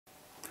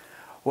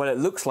Well, it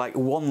looks like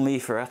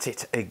OneLeaf are at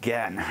it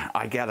again.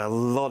 I get a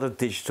lot of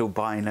digital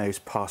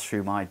binos passed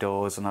through my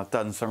doors, and I've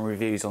done some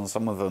reviews on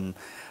some of them.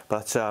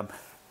 But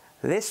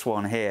this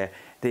one here,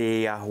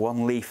 the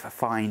OneLeaf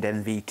Find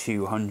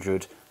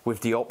NV200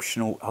 with the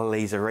optional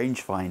laser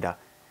rangefinder,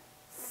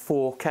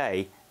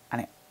 4K,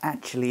 and it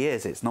actually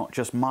is. It's not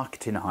just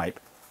marketing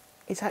hype.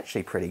 It's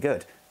actually pretty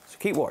good. So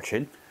keep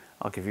watching.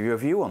 I'll give you a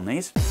review on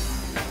these.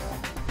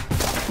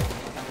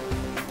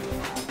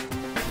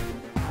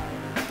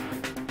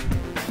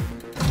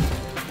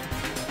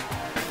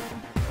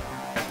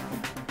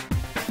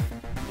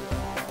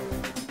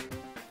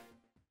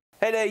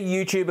 Hey there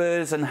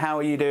YouTubers, and how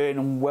are you doing,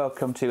 and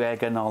welcome to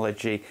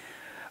Airgunology.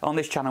 On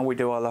this channel we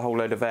do a whole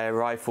load of air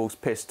rifles,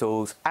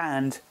 pistols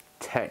and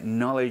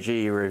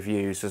technology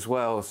reviews as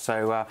well.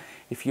 So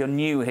if you're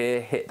new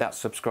here, hit that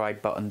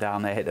subscribe button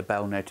down there, hit the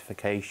bell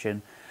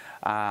notification,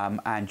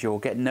 and you'll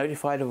get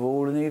notified of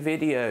all the new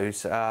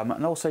videos.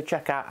 And also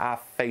check out our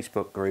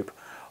Facebook group.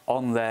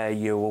 On there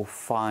you will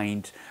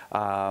find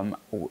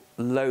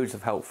loads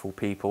of helpful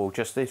people.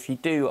 Just if you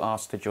do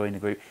ask to join the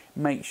group,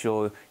 make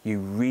sure you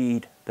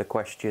read the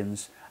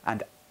questions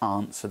and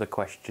answer the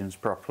questions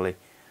properly.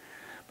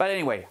 But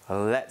anyway,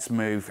 let's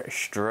move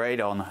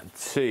straight on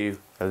to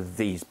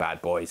these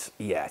bad boys.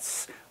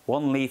 Yes,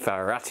 OneLeaf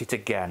are at it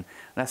again.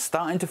 They're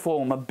starting to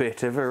form a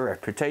bit of a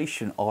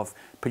reputation of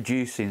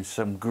producing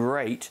some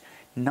great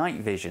night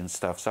vision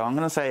stuff. So I'm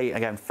going to say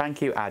again,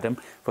 thank you Adam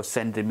for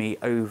sending me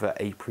over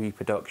a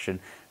pre-production,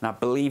 and I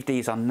believe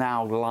these are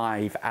now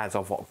live as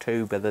of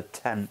October the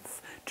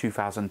 10th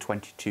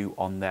 2022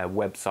 on their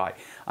website.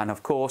 And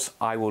of course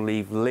I will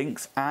leave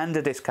links and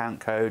a discount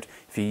code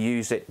if you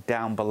use it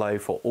down below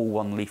for all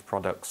OneLeaf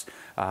products.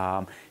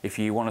 If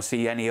you want to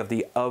see any of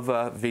the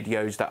other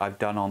videos that I've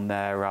done on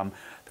their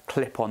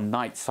clip-on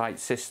night sight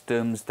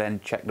systems, then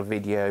check the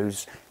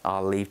videos.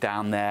 I'll leave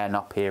down there and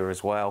up here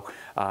as well.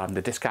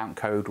 The discount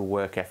code will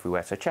work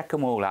everywhere, so check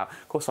them all out.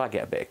 Of course I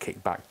get a bit of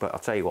kickback, but I'll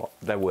tell you what,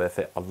 they're worth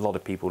it. A lot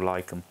of people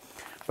like them.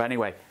 But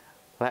anyway,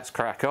 let's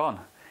crack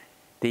on.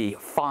 The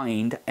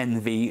Find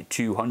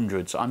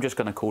NV200s, I'm just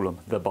going to call them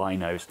the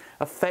binos.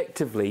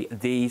 Effectively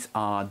these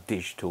are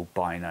digital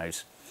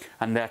binos,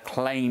 and they're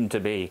claimed to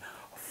be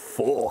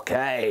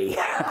 4K.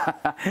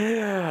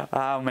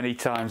 How many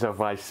times have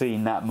I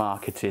seen that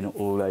marketing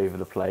all over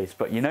the place?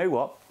 But you know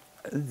what?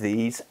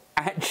 These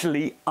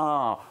actually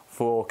are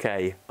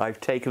 4K. I've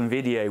taken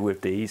video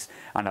with these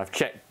and I've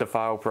checked the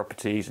file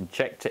properties and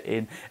checked it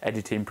in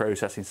editing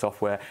processing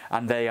software,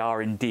 and they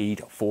are indeed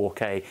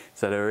 4K.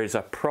 So there is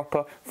a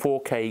proper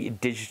 4K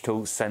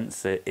digital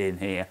sensor in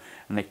here,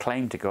 and they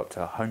claim to go up to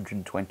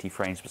 120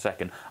 frames per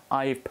second.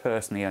 I've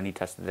personally only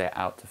tested it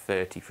out to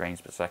 30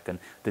 frames per second,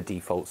 the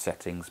default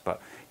settings,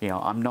 but you know,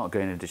 I'm not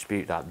going to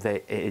dispute that.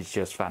 It is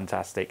just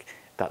fantastic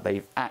that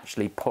they've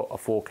actually put a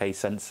 4K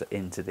sensor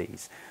into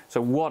these.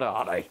 So what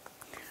are they?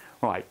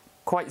 Right,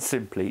 quite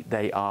simply,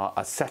 they are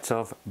a set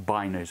of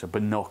binos, or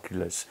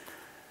binoculars,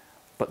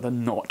 but they're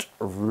not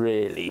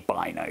really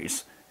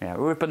binos. Yeah,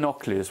 with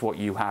binoculars, what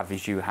you have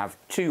is you have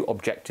two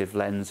objective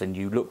lenses and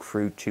you look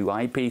through two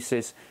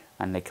eyepieces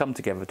and they come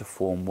together to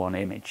form one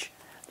image.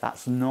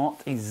 That's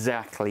not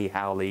exactly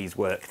how these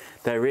work.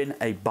 They're in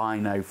a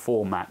bino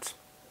format.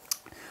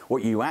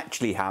 What you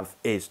actually have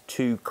is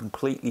two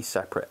completely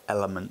separate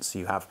elements.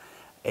 You have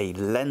a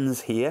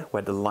lens here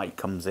where the light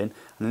comes in,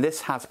 and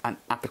this has an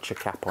aperture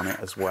cap on it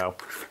as well,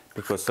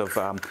 because of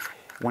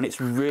when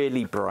it's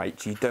really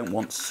bright you don't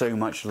want so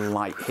much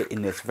light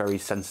hitting this very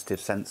sensitive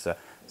sensor.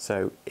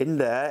 So in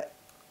there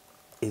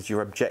is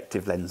your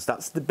objective lens.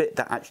 That's the bit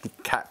that actually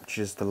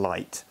captures the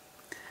light,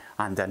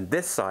 and then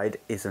this side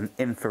is an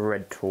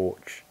infrared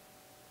torch,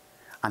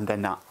 and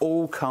then that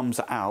all comes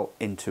out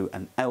into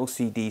an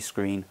LCD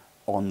screen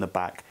on the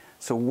back.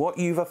 So what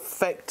you've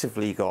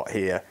effectively got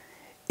here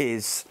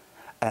is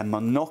a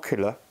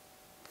monocular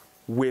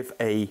with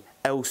a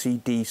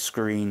LCD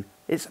screen.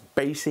 It's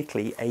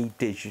basically a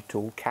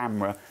digital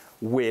camera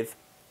with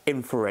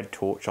infrared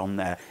torch on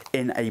there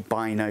in a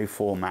bino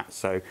format.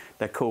 So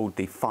they're called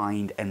the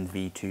Find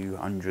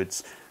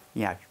NV200s.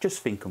 Yeah, just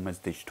think of them as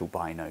digital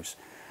binos.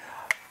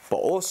 But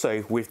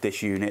also with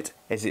this unit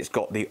is it's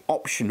got the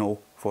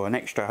optional, for an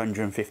extra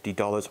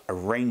 $150, a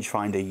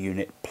rangefinder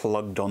unit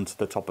plugged onto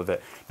the top of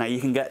it. Now you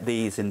can get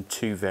these in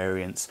two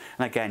variants,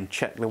 and again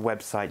check the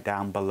website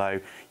down below.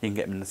 You can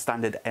get them in the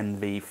standard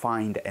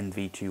Find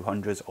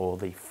NV200s or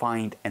the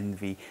Find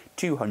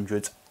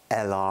NV200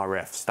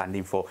 LRF,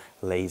 standing for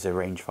laser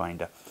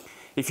rangefinder.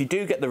 If you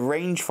do get the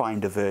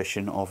rangefinder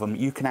version of them,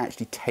 you can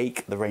actually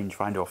take the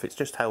rangefinder off. It's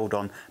just held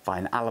on by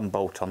an Allen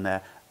bolt on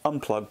there,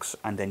 unplugs,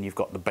 and then you've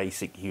got the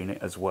basic unit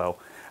as well.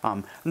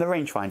 And the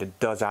rangefinder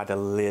does add a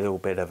little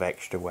bit of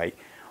extra weight.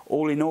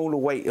 All in all, the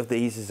weight of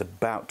these is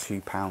about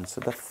 2 pounds,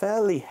 so they're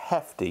fairly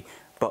hefty,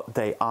 but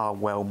they are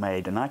well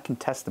made, and I can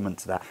testament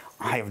to that.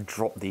 I have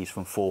dropped these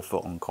from 4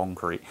 foot on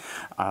concrete,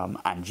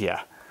 and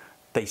yeah,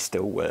 they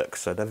still work.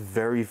 So they're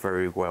very,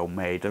 very well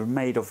made. They're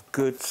made of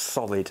good,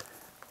 solid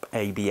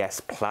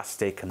ABS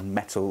plastic and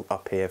metal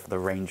up here for the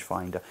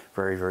rangefinder.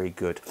 Very, very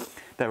good.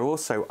 They're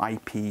also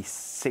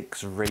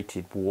IP6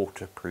 rated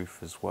waterproof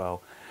as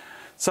well.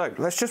 So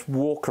let's just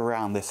walk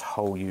around this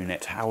whole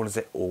unit. How does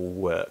it all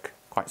work?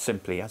 Quite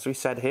simply, as we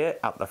said here,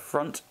 at the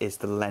front is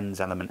the lens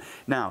element.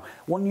 Now,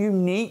 one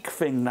unique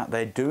thing that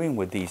they're doing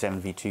with these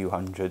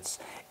NV200s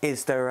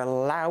is they're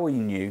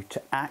allowing you to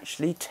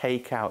actually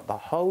take out the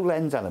whole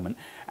lens element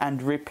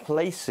and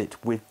replace it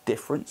with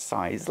different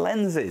size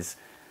lenses.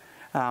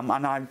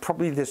 And I'm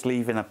probably just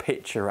leaving a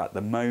picture at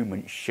the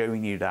moment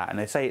showing you that, and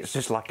they say it's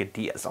just like a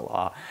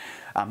DSLR.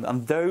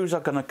 And those are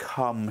going to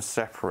come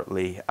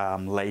separately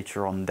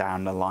later on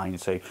down the line.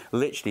 So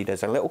literally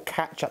there's a little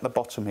catch at the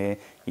bottom here.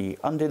 You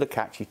undo the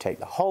catch, you take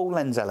the whole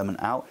lens element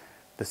out.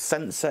 The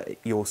sensor,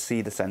 you'll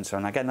see the sensor,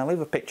 and again I'll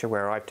leave a picture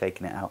where I've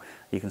taken it out.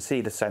 You can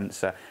see the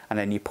sensor, and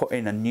then you put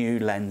in a new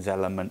lens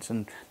element,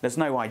 and there's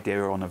no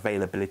idea on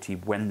availability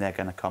when they're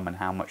going to come and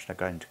how much they're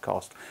going to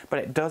cost, but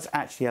it does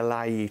actually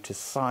allow you to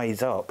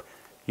size up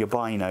your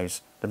binos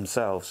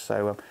themselves.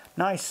 So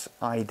nice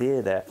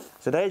idea there.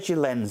 So there's your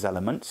lens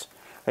element.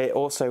 It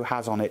also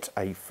has on it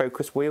a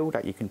focus wheel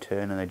that you can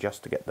turn and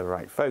adjust to get the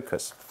right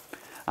focus.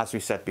 As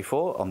we said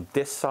before, on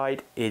this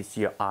side is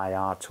your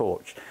IR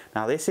torch.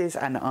 Now this is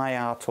an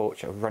IR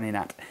torch running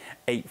at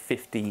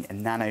 850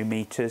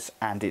 nanometers,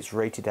 and it's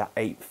rated at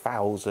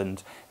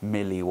 8,000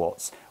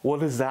 milliwatts.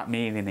 What does that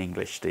mean in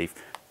English, Steve?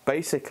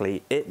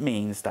 Basically, it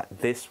means that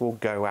this will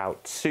go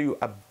out to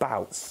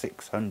about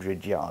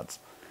 600 yards.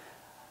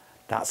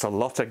 That's a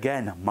lot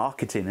again,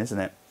 marketing, isn't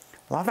it?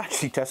 Well, I've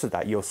actually tested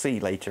that, you'll see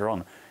later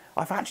on.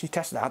 I've actually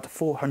tested that out to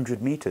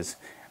 400 meters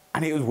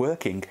and it was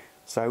working.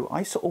 So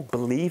I sort of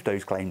believe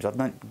those claims. I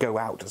don't go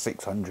out to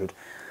 600.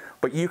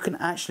 But you can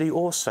actually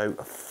also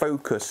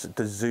focus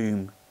the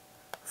zoom,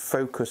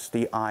 focus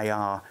the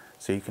IR.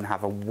 So you can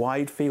have a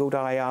wide field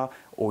IR,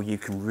 or you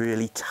can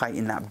really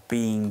tighten that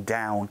beam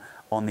down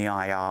on the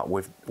IR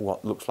with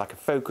what looks like a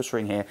focus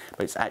ring here,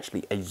 but it's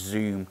actually a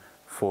zoom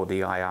for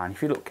the IR. And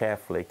if you look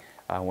carefully,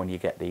 when you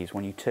get these,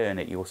 when you turn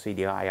it, you'll see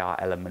the IR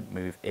element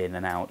move in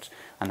and out,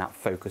 and that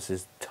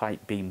focuses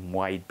tight beam,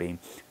 wide beam.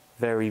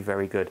 Very,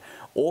 very good.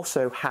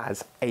 Also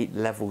has 8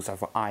 levels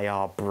of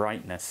IR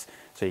brightness.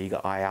 So you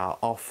got IR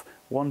off,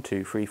 1,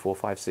 2, 3, 4,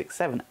 5, 6,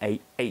 7,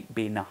 8, 8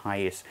 being the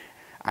highest.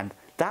 And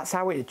that's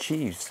how it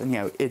achieves. And, you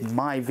know, in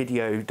my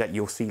video that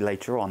you'll see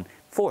later on,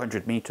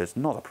 400 meters,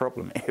 not a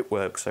problem, it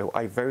works. So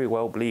I very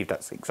well believe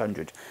that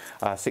 600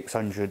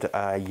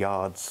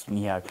 yards, you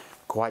know,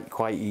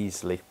 quite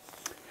easily.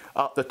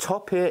 Up the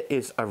top here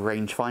is a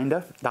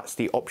rangefinder. That's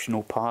the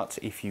optional part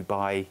if you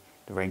buy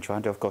the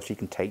rangefinder. Of course, you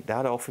can take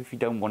that off if you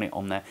don't want it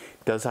on there.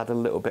 It does add a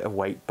little bit of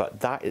weight,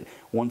 but that,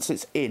 once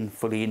it's in,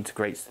 fully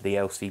integrates to the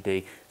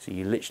LCD. So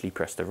you literally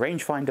press the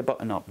rangefinder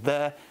button up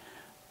there.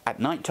 At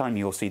night time,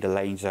 you'll see the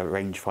laser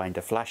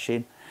rangefinder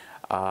flashing,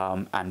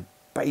 and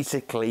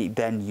basically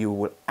then you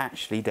will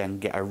actually then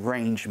get a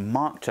range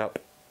marked up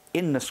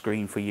in the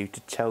screen for you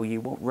to tell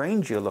you what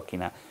range you're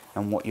looking at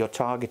and what you're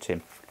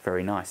targeting.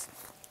 Very nice.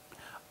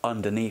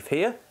 Underneath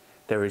here,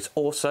 there is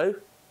also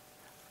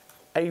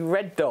a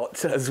red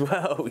dot as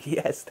well.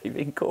 Yes, they've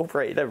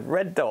incorporated a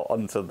red dot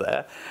onto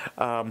there.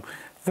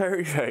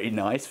 Very, very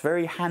nice,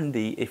 very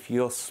handy if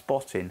you're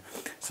spotting.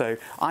 So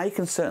I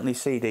can certainly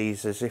see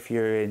these as if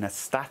you're in a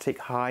static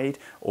hide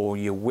or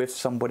you're with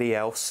somebody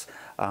else.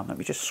 Let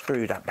me just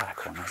screw that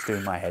back on. I was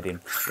doing my head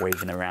in,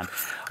 waving around.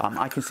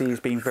 I can see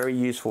these being very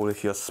useful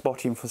if you're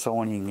spotting for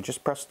someone. You can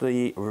just press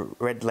the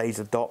red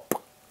laser dot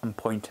and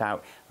point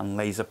out, and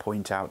laser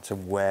point out to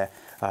where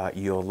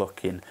you're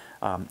looking.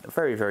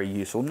 Very, very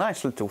useful.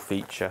 Nice little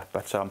feature,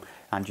 but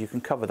and you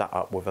can cover that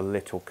up with a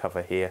little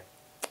cover here.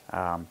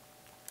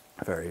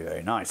 Very,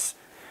 very nice.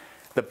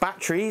 The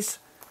batteries,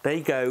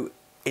 they go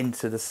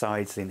into the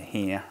sides in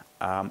here,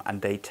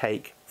 and they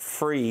take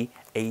 3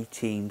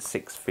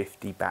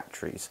 18650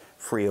 batteries,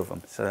 3 of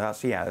them. So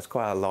that's, yeah, that's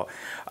quite a lot.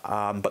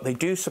 But they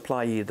do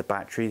supply you the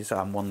batteries,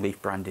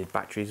 OneLeaf branded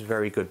batteries,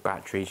 very good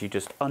batteries. You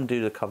just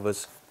undo the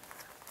covers,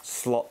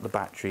 slot the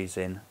batteries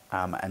in,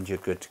 and you're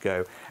good to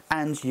go.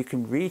 And you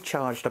can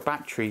recharge the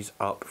batteries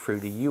up through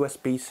the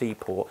USB-C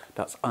port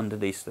that's under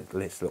this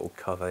little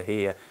cover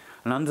here.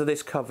 And under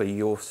this cover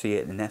you'll see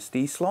it in an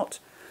SD slot.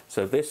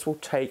 So this will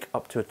take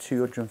up to a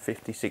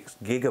 256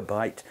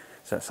 gigabyte.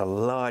 So it's a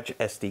large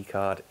SD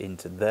card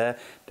into there.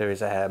 There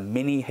is a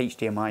mini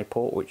HDMI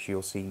port which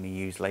you'll see me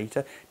use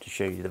later to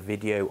show you the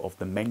video of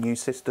the menu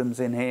systems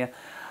in here.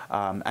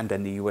 And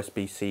then the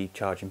USB-C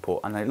charging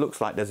port, and it looks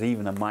like there's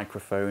even a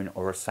microphone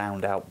or a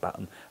sound out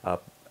button,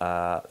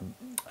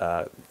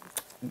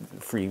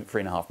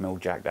 3.5mm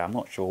jack there. I'm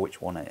not sure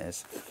which one it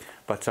is,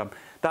 but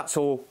that's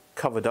all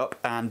covered up.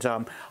 And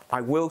I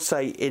will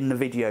say in the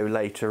video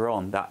later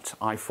on that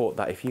I thought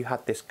that if you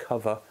had this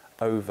cover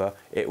over,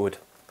 it would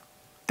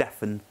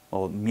deafen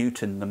or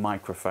muten the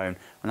microphone,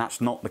 and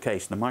that's not the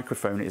case. The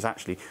microphone is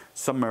actually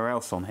somewhere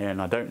else on here,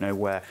 and I don't know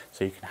where.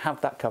 So you can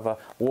have that cover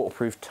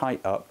waterproof,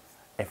 tight up,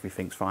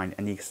 everything's fine,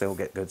 and you can still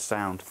get good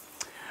sound.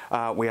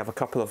 We have a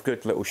couple of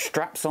good little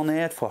straps on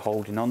here for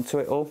holding on to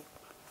it all.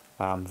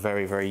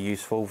 Very, very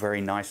useful,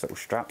 very nice little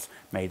straps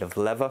made of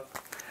leather.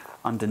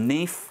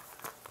 Underneath,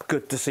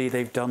 good to see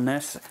they've done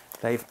this.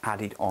 They've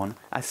added on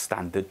a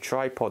standard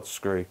tripod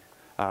screw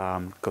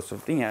because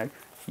of, you know,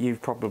 you're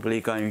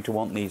probably going to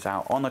want these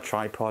out on a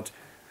tripod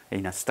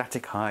in a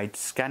static hide,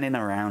 scanning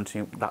around,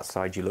 that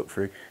side you look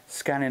through,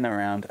 scanning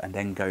around and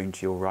then going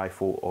to your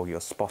rifle or your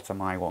spotter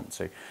might want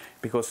to.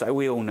 Because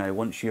we all know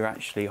once you're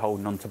actually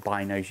holding on to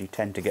binos, you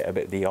tend to get a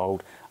bit of the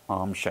old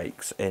arm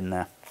shakes in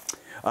there.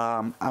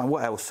 And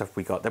what else have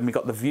we got? Then we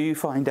got the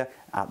viewfinder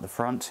at the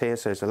front here,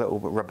 so it's a little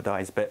bit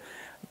rubberized bit.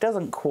 It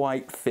doesn't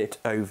quite fit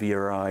over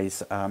your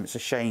eyes. It's a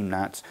shame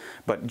that,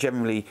 but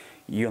generally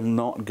you're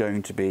not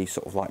going to be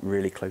sort of like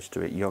really close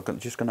to it. You're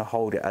just going to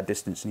hold it at a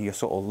distance and you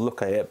sort of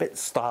look at it a bit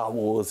Star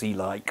Warsy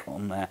like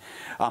on there.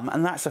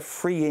 And that's a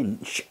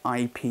 3-inch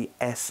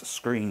IPS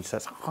screen, so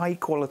it's high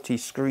quality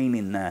screen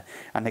in there.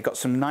 And they've got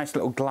some nice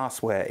little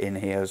glassware in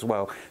here as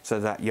well,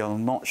 so that you're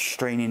not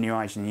straining your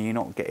eyes and you're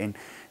not getting,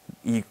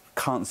 you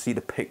can't see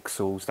the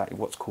pixels, that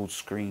what's called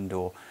screen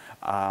door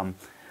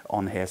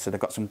on here. So they've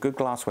got some good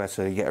glassware,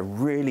 so you get a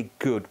really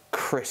good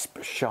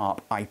crisp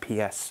sharp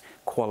IPS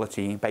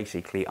quality.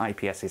 Basically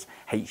IPS is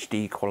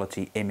HD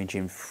quality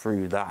imaging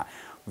through that.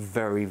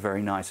 Very,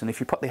 very nice. And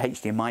if you put the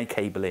HDMI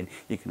cable in,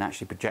 you can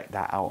actually project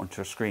that out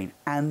onto a screen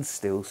and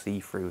still see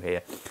through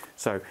here.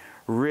 So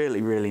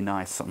really, really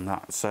nice on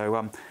that.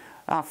 So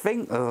I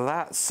think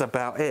that's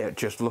about it.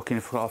 Just looking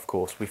for, of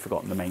course, we've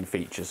forgotten the main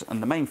features,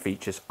 and the main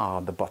features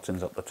are the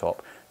buttons at the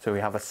top. So we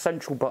have a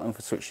central button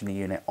for switching the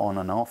unit on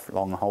and off,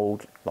 long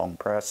hold, long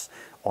press,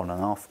 on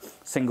and off.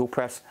 Single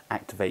press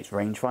activates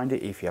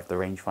rangefinder if you have the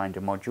rangefinder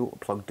module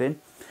plugged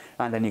in.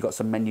 And then you've got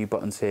some menu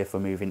buttons here for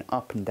moving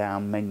up and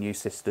down menu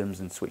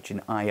systems and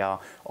switching IR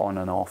on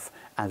and off,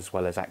 as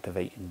well as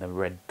activating the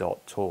red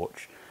dot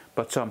torch.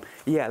 But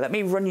yeah, let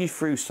me run you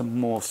through some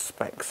more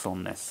specs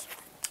on this.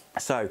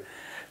 So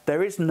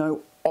there is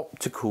no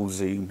optical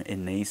zoom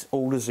in these.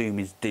 All the zoom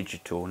is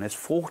digital, and there's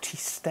 40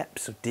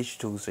 steps of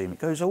digital zoom. It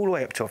goes all the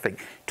way up to, I think,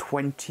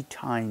 20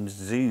 times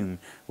zoom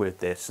with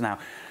this. Now,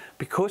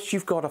 because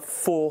you've got a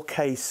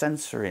 4K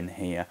sensor in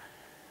here,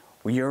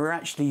 you're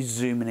actually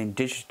zooming in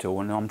digital,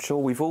 and I'm sure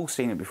we've all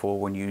seen it before.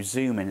 When you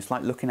zoom in, it's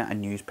like looking at a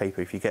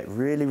newspaper. If you get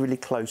really, really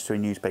close to a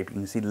newspaper, you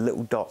can see the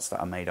little dots that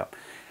are made up,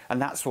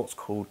 and that's what's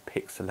called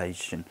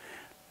pixelation.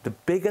 The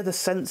bigger the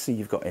sensor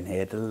you've got in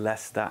here, the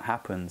less that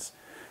happens.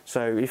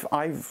 So if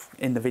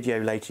in the video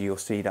later, you'll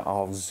see that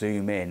I'll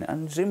zoom in,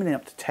 and zooming in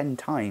up to 10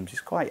 times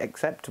is quite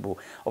acceptable.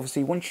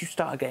 Obviously, once you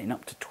start getting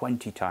up to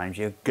 20 times,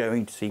 you're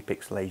going to see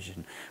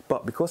pixelation.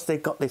 But because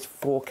they've got this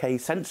 4K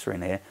sensor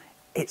in here,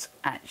 it's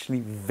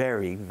actually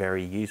very,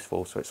 very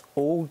useful. So it's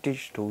all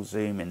digital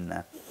zoom in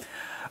there.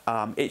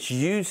 It's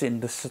using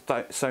the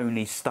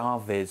Sony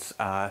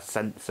StarViz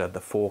sensor,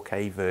 the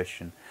 4K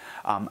version.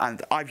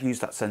 And I've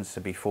used that sensor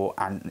before,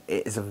 and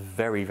it is a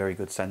very, very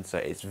good sensor.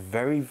 It's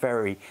very,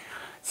 very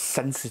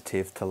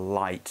sensitive to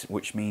light,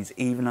 which means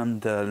even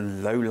under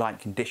low light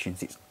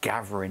conditions, it's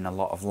gathering a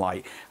lot of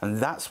light. And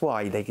that's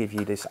why they give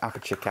you this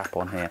aperture cap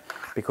on here,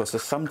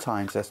 because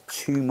sometimes there's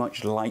too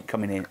much light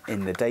coming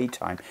in the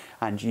daytime,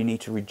 and you need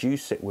to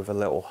reduce it with a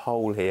little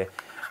hole here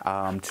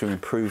to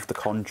improve the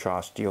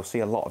contrast. You'll see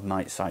a lot of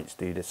night sights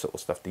do this sort of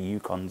stuff. The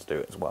Yukons do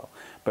it as well,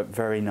 but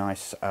very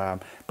nice.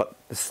 But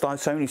the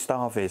Sony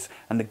StarViz,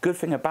 and the good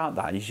thing about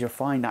that is you'll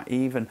find that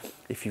even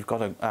if you've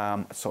got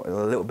a sort of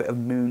a little bit of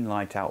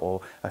moonlight out,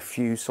 or a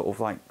few sort of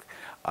like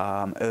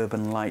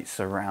urban lights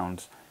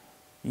around,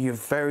 you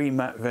very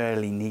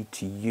rarely need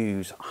to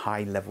use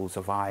high levels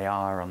of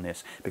IR on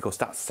this, because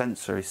that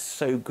sensor is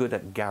so good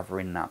at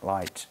gathering that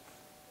light.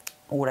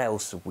 What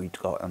else have we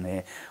got on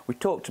here? We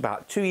talked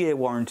about 2-year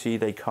warranty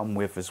they come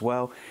with as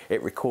well.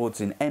 It records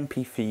in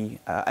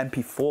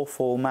MP4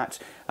 format,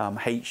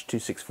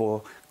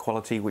 H.264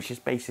 quality, which is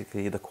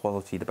basically the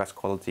quality, the best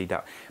quality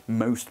that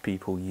most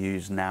people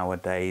use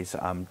nowadays.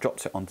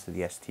 Drops it onto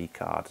the SD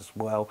card as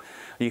well.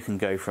 You can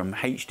go from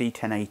HD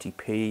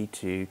 1080p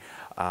to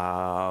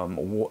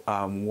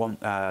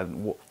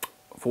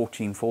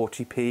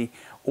 1440p,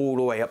 all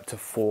the way up to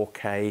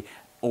 4K,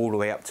 all the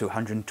way up to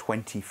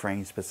 120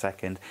 frames per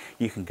second.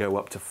 You can go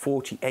up to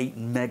 48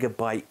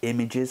 megabyte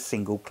images,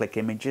 single click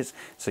images,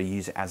 so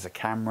use it as a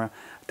camera,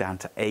 down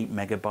to 8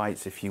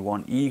 megabytes if you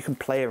want. You can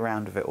play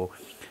around with it all.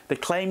 They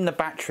claim the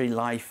battery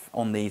life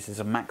on these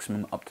is a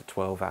maximum up to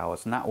 12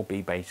 hours, and that will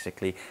be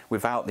basically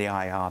without the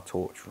IR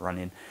torch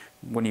running.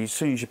 As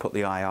soon as you put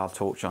the IR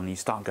torch on, you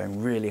start going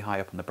really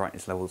high up on the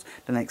brightness levels,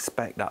 then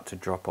expect that to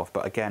drop off.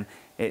 But again,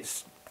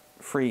 it's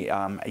free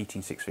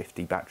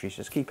 18650 batteries.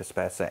 Just keep a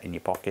spare set in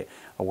your pocket,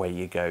 away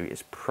you go.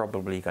 It's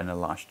probably going to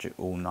last you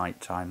all night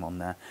time on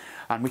there.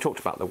 And we talked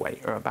about the weight,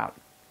 or about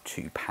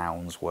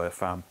 £2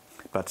 worth,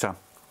 but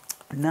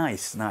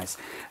nice.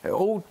 It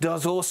all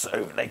does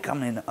also, they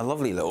come in a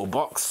lovely little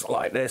box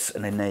like this,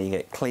 and then there you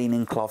get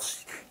cleaning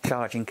cloths,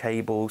 charging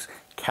cables,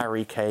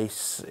 carry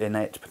case in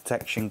it,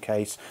 protection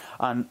case,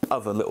 and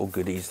other little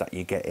goodies that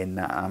you get in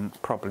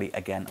that. Probably,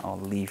 again, I'll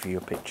leave you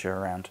a picture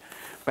around.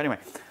 But anyway,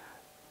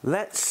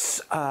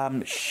 Let's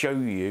show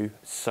you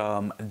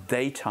some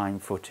daytime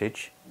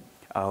footage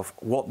of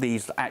what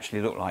these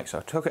actually look like. So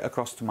I took it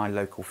across to my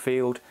local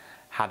field,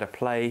 had a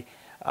play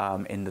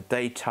in the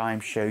daytime,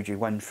 showed you,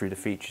 went through the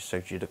features,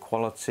 showed you the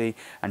quality,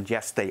 and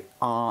yes, they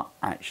are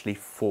actually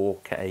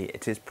 4K.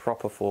 It is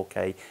proper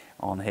 4K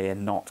on here,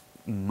 not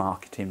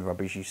marketing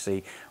rubbish you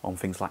see on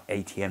things like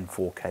ATN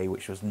 4K,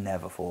 which was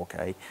never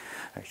 4K.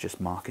 It's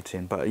just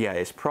marketing. But yeah,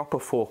 it's proper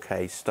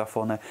 4K stuff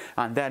on it.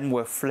 And then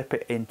we'll flip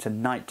it into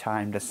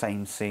nighttime, the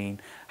same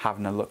scene,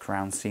 having a look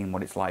around, seeing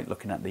what it's like,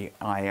 looking at the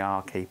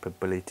IR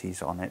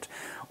capabilities on it.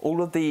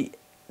 All of the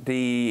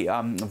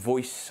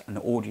voice and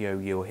audio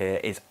you'll hear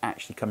is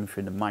actually coming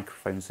through the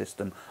microphone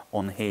system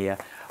on here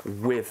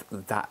with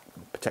that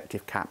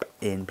protective cap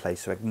in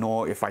place. So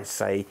ignore if I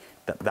say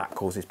that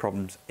causes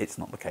problems. It's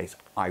not the case.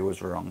 I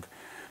was wrong.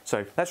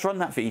 So let's run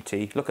that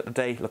VT, look at the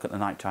day, look at the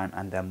nighttime,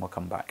 and then we'll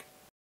come back.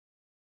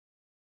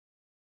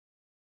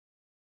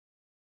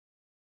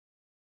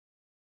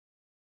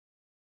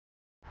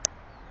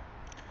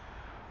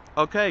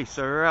 Okay,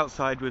 so we're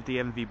outside with the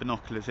MV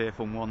binoculars here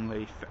from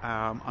OneLeaf.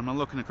 I'm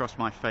looking across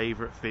my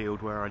favourite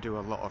field where I do a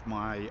lot of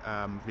my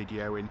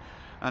videoing,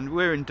 and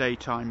we're in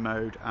daytime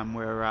mode, and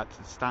we're at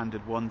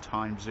standard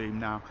 1x zoom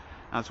now.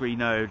 As we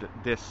know,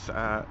 this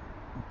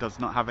does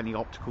not have any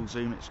optical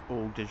zoom, it's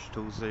all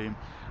digital zoom,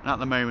 and at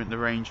the moment the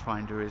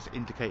rangefinder is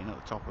indicating at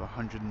the top of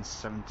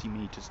 170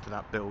 meters to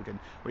that building,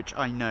 which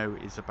I know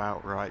is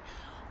about right.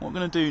 What we're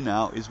going to do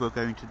now is we're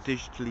going to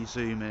digitally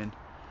zoom in,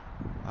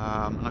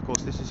 and of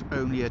course this is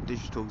only a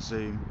digital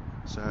zoom,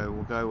 so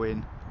we'll go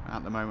in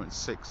at the moment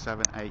 6,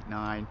 7, 8,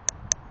 9,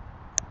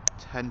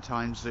 10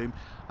 times zoom,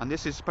 and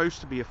this is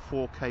supposed to be a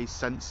 4K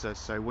sensor,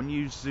 so when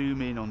you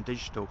zoom in on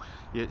digital,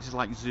 it's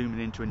like zooming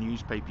into a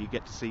newspaper. You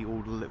get to see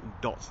all the little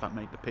dots that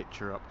make the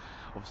picture up.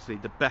 Obviously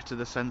the better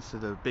the sensor,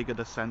 the bigger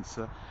the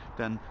sensor,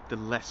 then the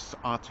less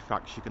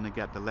artifacts you're going to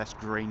get, the less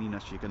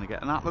graininess you're going to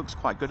get, and that looks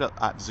quite good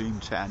at zoom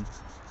 10.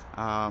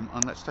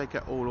 And let's take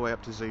it all the way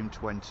up to zoom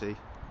 20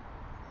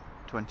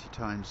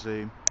 times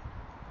zoom,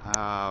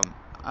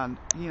 and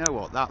you know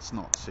what, that's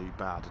not too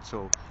bad at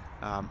all.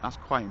 That's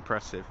quite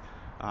impressive.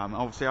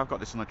 Obviously I've got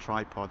this on a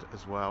tripod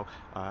as well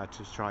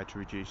to try to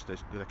reduce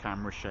the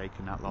camera shake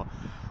and that lot,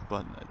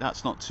 but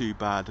that's not too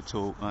bad at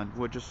all. And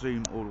we'll just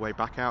zoom all the way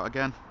back out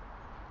again,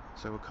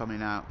 so we're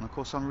coming out, and of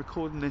course I'm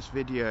recording this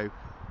video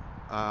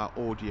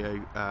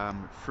audio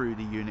through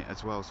the unit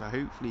as well, so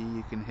hopefully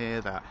you can hear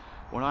that.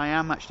 What I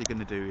am actually going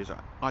to do is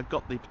I've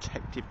got the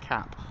protective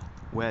cap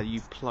where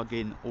you plug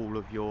in all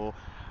of your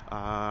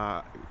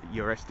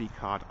SD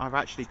card. I've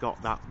actually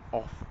got that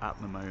off at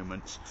the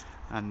moment,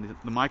 and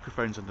the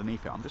microphone's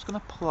underneath it. I'm just going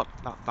to plug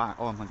that back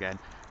on again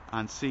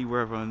and see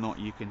whether or not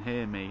you can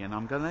hear me, and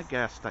I'm going to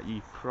guess that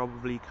you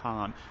probably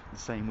can't. The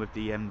same with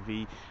the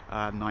MV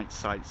night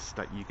sights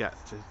that you get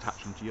to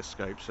attach them to your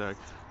scope. So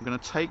I'm going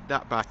to take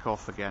that back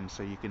off again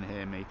so you can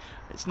hear me.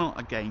 It's not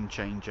a game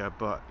changer,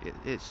 but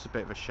it's a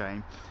bit of a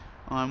shame.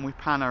 We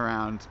pan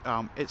around,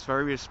 it's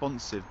very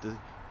responsive,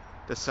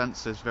 the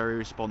sensor's very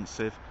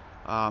responsive.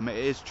 It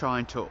is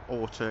trying to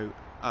auto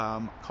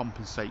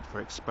compensate for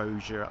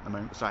exposure at the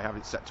moment, so I have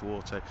it set to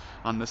auto,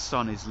 and the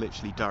sun is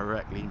literally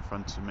directly in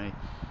front of me.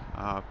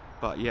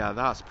 But yeah,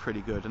 that's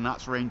pretty good, and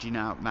that's ranging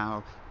out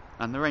now,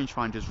 and the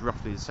rangefinder is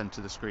roughly the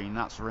centre of the screen.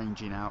 That's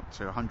ranging out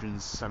to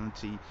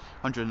 170,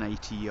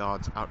 180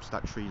 yards out to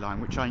that tree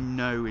line, which I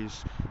know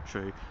is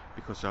true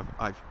because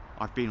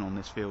I've been on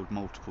this field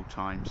multiple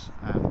times.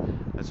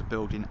 There's a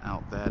building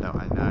out there that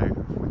I know.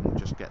 If we can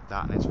just get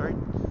that, and it's very,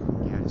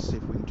 let's see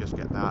if we can just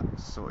get that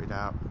sorted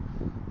out.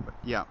 But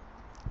yeah,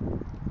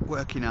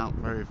 working out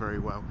very, very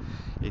well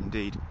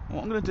indeed.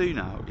 What I'm going to do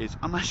now is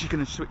I'm actually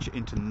going to switch it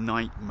into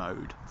night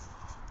mode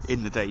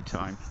in the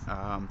daytime.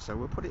 So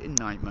we'll put it in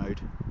night mode,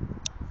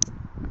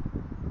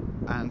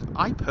 and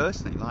I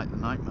personally like the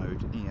night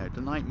mode.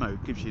 The night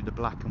mode gives you the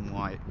black and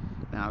white.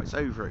 Now it's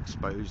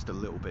overexposed a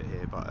little bit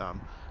here, but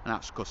and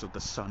that's because of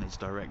the sun is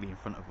directly in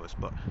front of us.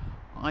 But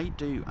I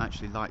do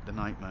actually like the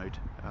night mode.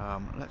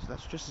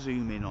 Let's just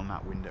zoom in on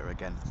that window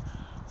again,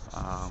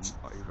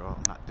 over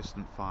on that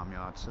distant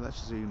farmyard. So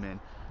let's zoom in.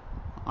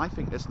 I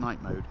think this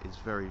night mode is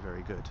very,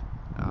 very good.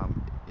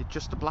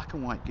 The black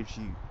and white gives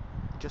you,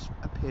 just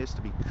appears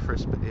to be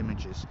crisper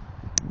images,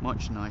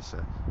 much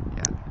nicer.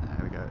 Yeah,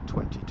 there we go,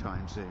 20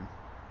 times zoom.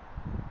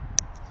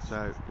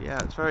 So yeah,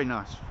 it's very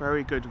nice,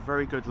 very good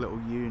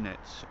little unit.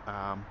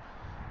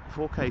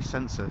 4K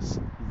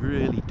sensors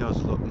really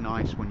does look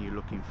nice when you're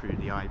looking through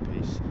the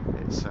eyepiece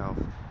itself,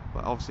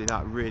 but obviously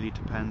that really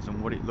depends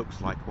on what it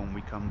looks like when we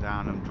come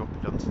down and drop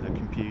it onto the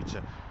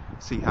computer,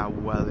 see how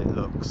well it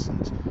looks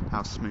and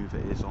how smooth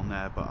it is on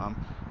there. But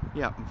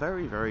yeah,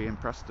 very, very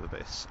impressed with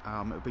this.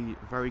 It'll be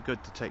very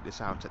good to take this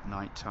out at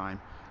night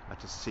time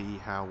to see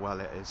how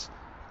well it is.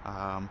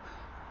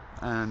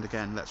 And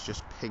again, let's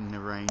just ping the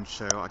range,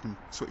 so I can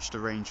switch the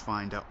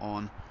rangefinder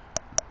on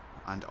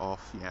and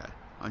off. Yeah,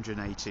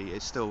 180.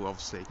 It's still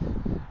obviously,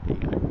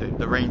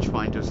 the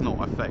rangefinder is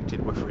not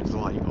affected whether it's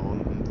light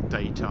on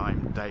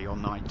daytime, day or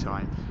night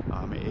time.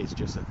 It is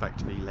just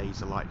effectively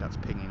laser light that's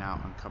pinging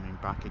out and coming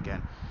back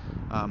again.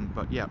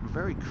 But yeah,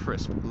 very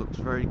crisp, looks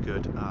very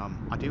good.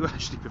 I do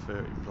actually prefer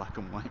it in black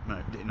and white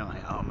mode, in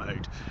IR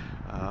mode.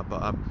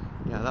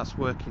 Yeah, that's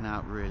working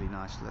out really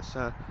nice. Let's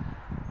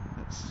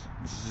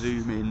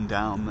zoom in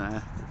down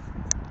there.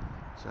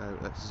 So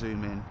let's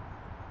zoom in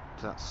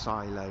to that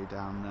silo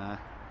down there.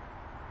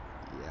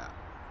 Yeah,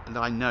 and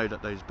I know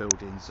that those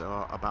buildings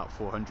are about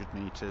 400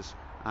 meters,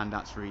 and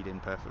that's reading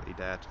perfectly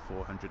there to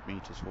 400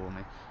 meters for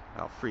me,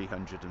 about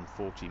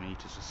 340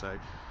 meters or so.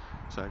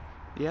 So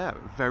yeah,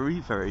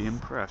 very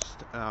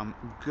impressed.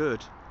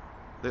 Good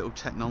little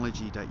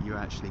technology that you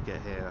actually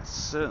get here.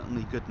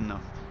 Certainly good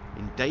enough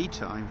in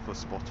daytime for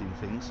spotting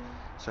things.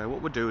 So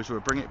what we'll do is we'll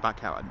bring it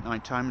back out at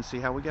night time and see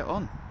how we get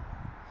on.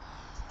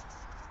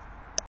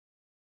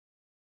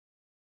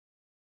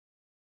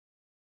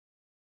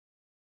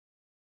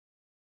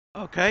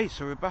 Okay,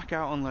 so we're back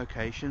out on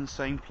location,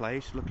 same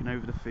place, looking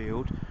over the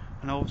field,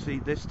 and obviously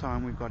this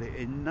time we've got it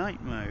in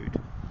night mode.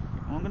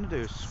 What I'm going to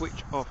do is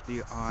switch off the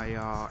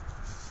IR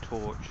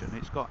torch, and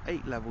it's got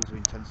 8 levels of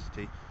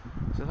intensity,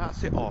 so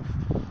that's it off,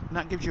 and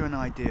that gives you an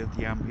idea of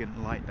the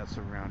ambient light that's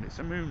around. It's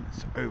a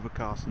moonless,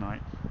 overcast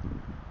night,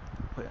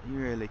 but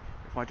really,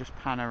 if I just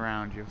pan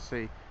around, you'll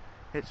see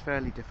it's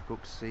fairly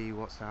difficult to see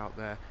what's out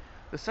there.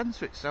 The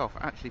sensor itself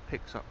actually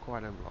picks up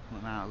quite a lot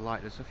amount of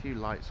light. There's a few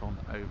lights on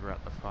over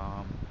at the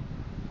farm,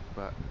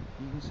 but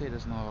you can see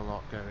there's not a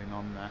lot going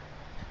on there.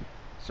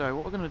 So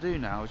what we're going to do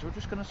now is we're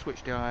just going to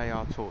switch the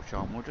IR torch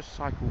on. We'll just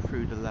cycle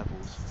through the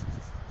levels.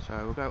 So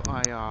we'll go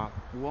IR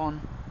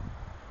 1,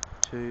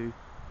 2,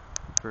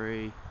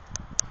 3,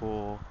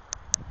 4,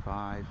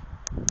 5,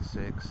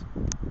 6,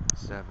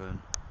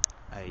 7,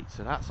 8.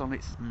 So that's on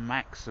its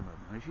maximum.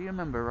 And if you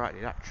remember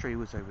rightly, that tree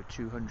was over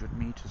 200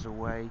 meters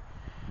away.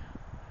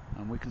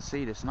 And we can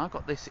see this, and I've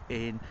got this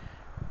in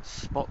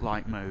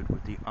spotlight mode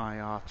with the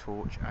IR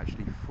torch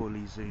actually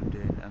fully zoomed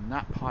in, and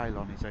that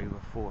pylon is over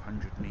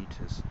 400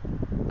 meters.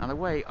 Now the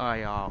way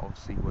IR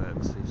obviously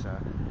works is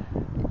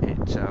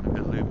it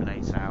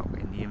illuminates out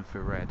in the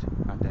infrared,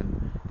 and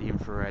then the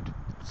infrared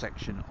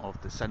section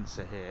of the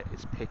sensor here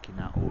is picking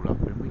that all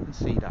up, and we can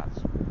see that's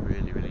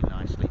really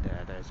nicely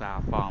there. There's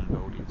our farm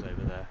buildings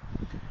over there.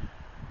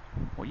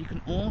 What you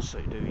can also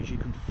do is you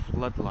can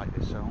floodlight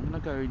this. So I'm going to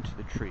go into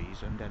the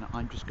trees, and then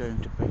I'm just going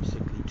to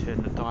basically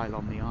turn the dial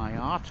on the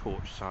IR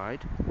torch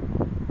side,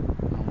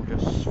 and we'll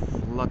just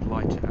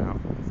floodlight it out,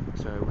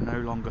 so we're no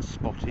longer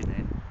spotting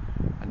in,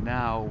 and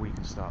now we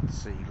can start to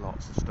see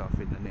lots of stuff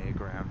in the near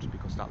ground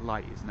because that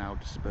light is now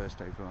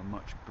dispersed over a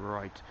much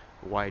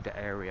wider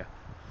area.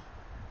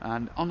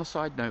 And on a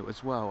side note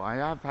as well, I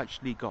have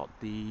actually got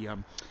the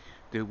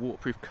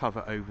waterproof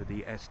cover over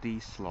the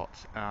SD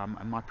slots,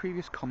 and my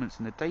previous comments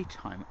in the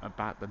daytime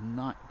about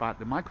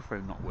the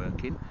microphone not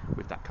working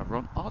with that cover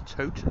on are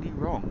totally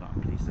wrong,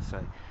 I'm pleased to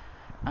say.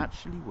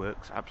 Actually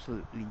works,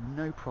 absolutely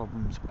no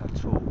problems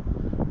at all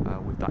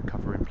with that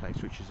cover in place,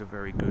 which is a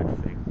very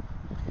good thing.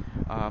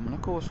 And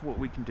of course what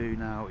we can do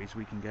now is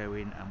we can go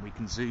in and we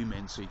can zoom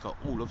in, so you've got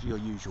all of your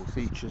usual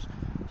features.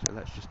 So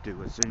let's just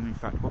do a zoom. In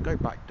fact, we'll go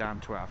back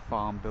down to our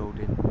farm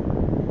building,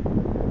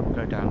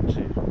 go down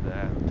to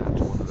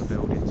one of the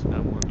buildings,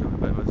 and we'll do a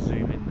bit of a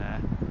zoom in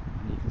there,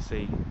 and you can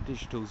see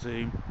digital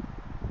zoom,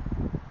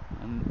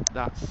 and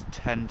that's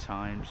 10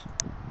 times.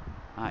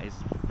 That is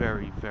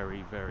very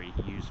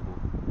usable.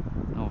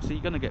 And obviously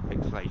you're going to get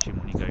pixelation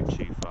when you go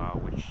too far,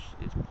 which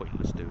is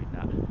pointless doing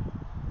that.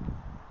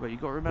 But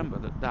you've got to remember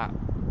that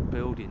that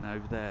building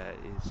over there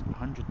is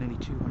nearly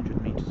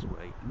 200 meters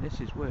away, and this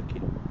is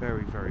working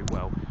very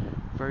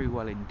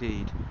well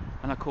indeed.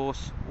 And of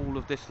course all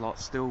of this lot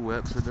still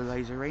works with the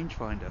laser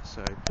rangefinder,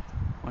 so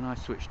when I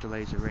switch the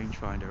laser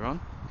rangefinder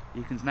on,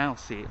 you can now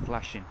see it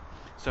flashing.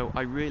 So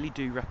I really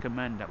do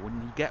recommend that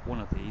when you get one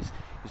of these,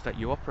 is that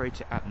you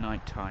operate it at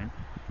night time,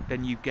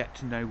 then you get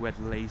to know where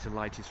the laser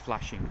light is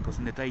flashing, because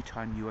in the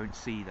daytime you won't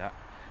see that,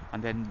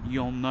 and then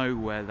you'll know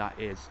where that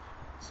is,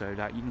 so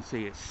that you can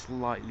see it's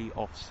slightly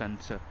off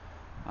center,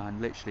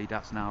 and literally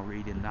that's now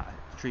reading that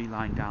tree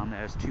line down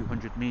there is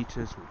 200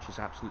 meters, which is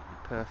absolutely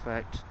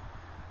perfect.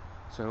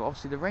 So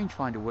obviously the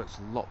rangefinder works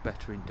a lot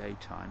better in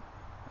daytime.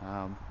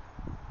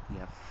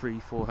 Yeah,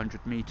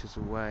 300-400 meters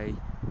away,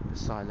 the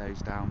silo's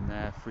down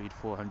there,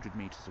 300-400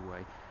 meters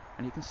away,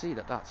 and you can see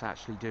that that's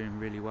actually doing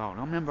really well. And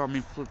I remember I'm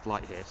in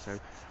floodlight here, so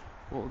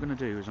what we're going to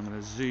do is I'm going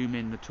to zoom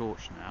in the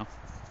torch now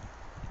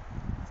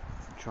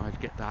and try to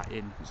get that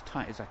in as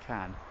tight as I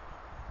can,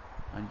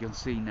 and you'll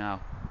see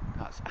now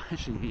that's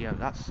actually, yeah,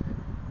 that's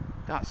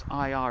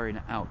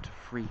IRing out to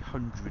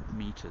 300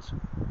 meters.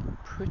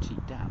 Pretty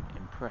damn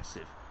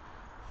impressive.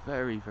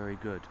 Very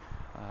good.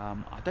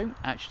 I don't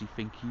actually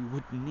think you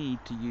would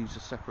need to use a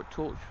separate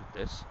torch with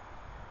this.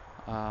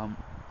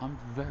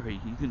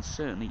 You can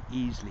certainly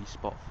easily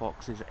spot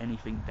foxes,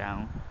 anything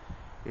down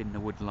in the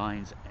wood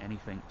lines,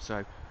 anything.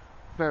 So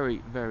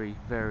very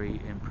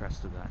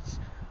impressed with that.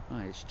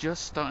 Right, it's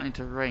just starting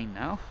to rain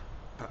now,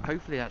 but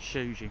hopefully that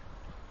shows you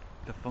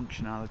the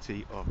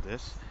functionality of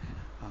this.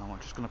 I'm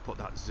just going to put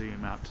that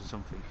zoom out to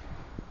something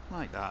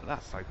like that.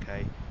 That's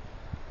okay.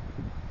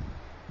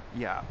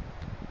 Yeah,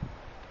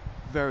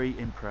 very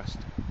impressed.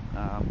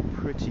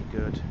 Pretty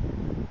good.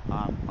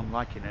 I'm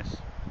liking this.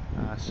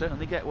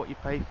 Certainly get what you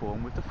pay for,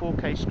 and with the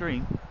 4K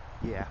screen,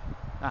 yeah,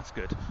 that's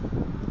good.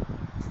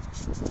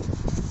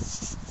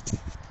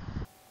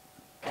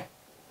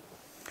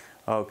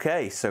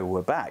 Okay, so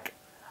we're back.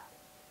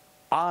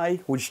 I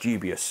was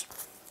dubious.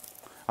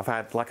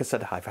 Like I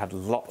said, I've had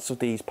lots of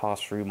these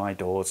pass through my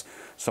doors.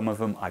 Some of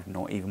them I've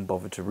not even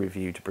bothered to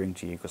review to bring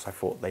to you because I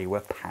thought they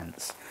were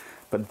pants.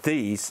 But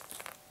these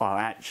are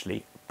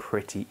actually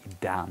pretty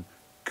damn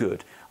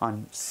good.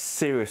 I'm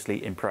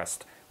seriously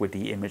impressed with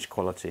the image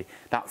quality.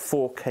 That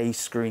 4K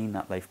screen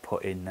that they've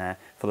put in there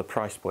for the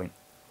price point,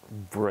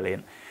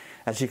 brilliant.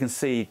 As you can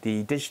see,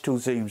 the digital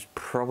zoom's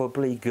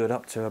probably good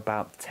up to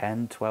about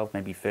 10, 12,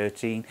 maybe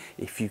 13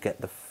 if you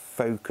get the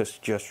focus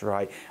just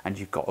right and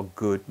you've got a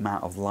good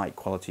amount of light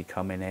quality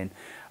coming in.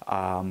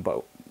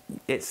 But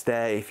it's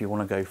there if you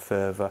want to go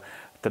further.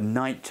 The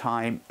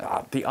nighttime,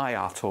 the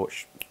IR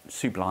torch,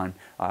 sublime.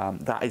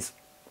 That is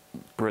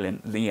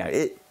brilliant.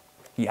 Yeah,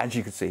 as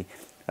you can see,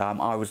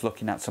 I was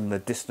looking at some of the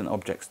distant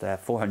objects there,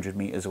 400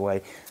 meters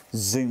away,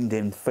 zoomed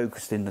in,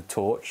 focused in the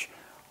torch,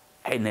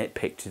 and it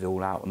picked it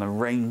all out. And the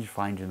range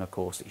finding, of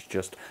course, is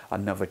just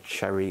another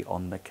cherry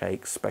on the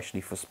cake,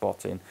 especially for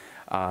spotting.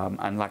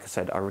 And like I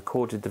said, I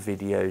recorded the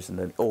videos and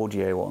the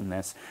audio on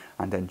this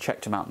and then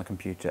checked them out on the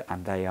computer,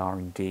 and they are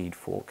indeed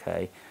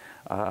 4K.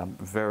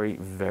 Very,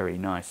 very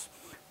nice.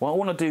 What I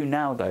want to do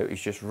now though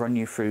is just run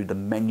you through the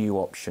menu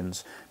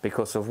options,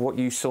 because of what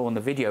you saw in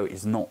the video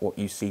is not what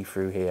you see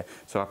through here.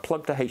 So I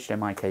plugged the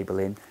HDMI cable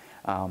in,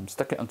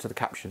 stuck it onto the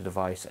capture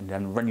device, and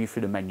then run you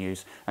through the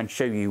menus and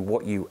show you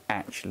what you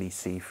actually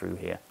see through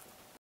here.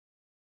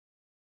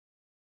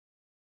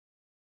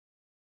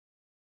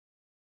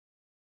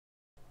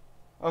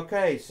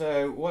 Okay,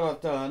 so what I've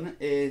done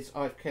is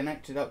I've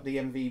connected up the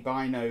MV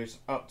binos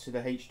up to the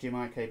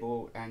HDMI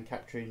cable and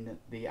capturing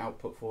the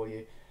output for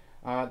you.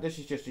 This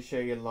is just to show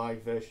you a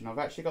live version. I've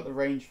actually got the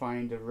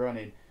rangefinder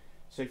running.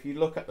 So if you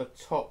look at the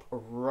top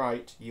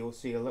right, you'll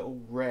see a little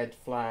red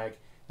flag.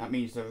 That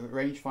means the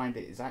rangefinder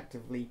is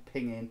actively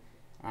pinging,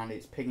 and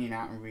it's pinging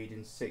out and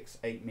reading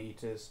 6-8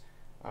 meters.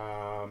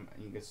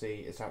 You can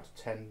see it's out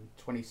to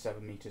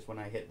 27 meters when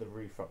I hit the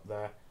roof up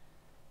there.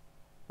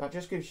 That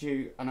just gives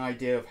you an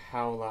idea of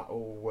how that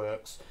all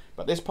works.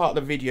 But this part of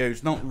the video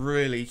is not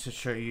really to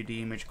show you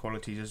the image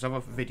quality. There's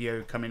other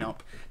video coming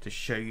up to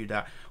show you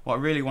that. What I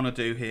really want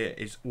to do here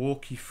is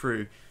walk you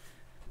through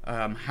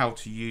how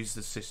to use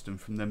the system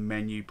from the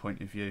menu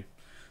point of view.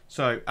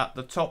 So at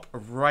the top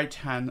left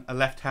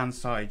hand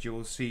side,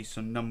 you'll see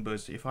some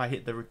numbers. If I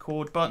hit the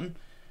record button,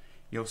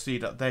 you'll see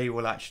that they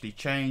will actually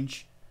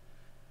change.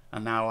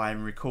 And now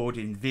I'm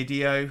recording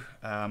video,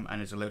 and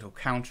there's a little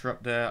counter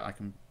up there. I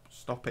can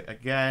stop it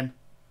again,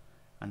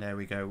 and there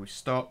we go, we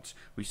stopped.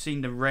 We've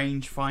seen the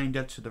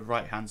rangefinder to the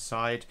right hand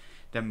side.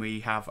 Then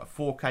we have a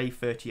 4K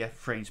 30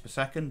 frames per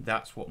second.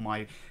 That's what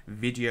my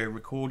video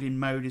recording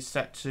mode is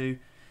set to.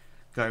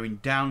 Going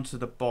down to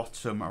the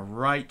bottom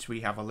right,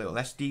 we have a little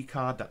SD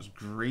card that's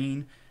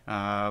green.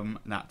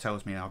 That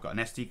tells me I've got an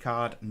SD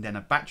card, and then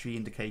a battery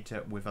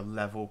indicator with a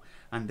level,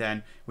 and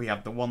then we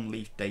have the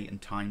OneLeaf date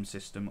and time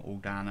system all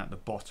down at the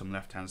bottom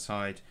left hand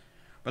side.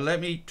 But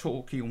let me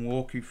talk you and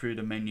walk you through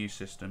the menu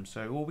system.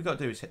 So all we got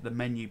to do is hit the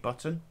menu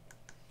button.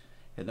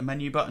 Hit the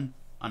menu button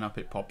and up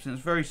it pops. And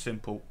it's very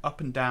simple.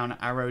 Up and down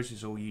arrows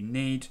is all you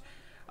need.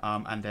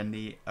 And then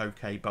the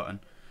OK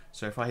button.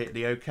 So if I hit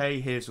the OK,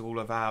 here's all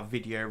of our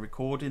video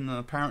recording. And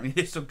apparently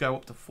this will go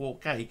up to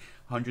 4K,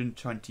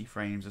 120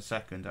 frames a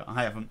second.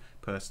 I haven't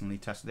personally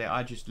tested it.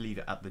 I just leave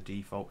it at the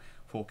default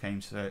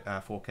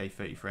 4K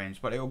 30 frames.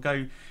 But it will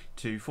go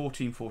to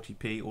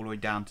 1440p all the way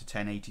down to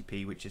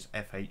 1080p, which is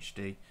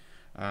FHD.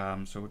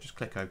 So we'll just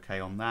click OK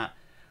on that.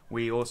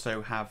 We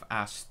also have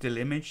our still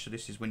image, so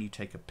this is when you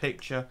take a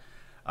picture.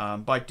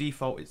 By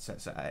default it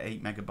sets it at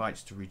 8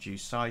 megabytes to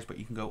reduce size, but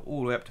you can go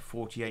all the way up to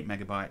 48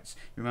 megabytes.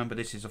 Remember,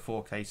 this is a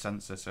 4K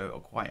sensor, so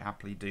it'll quite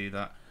happily do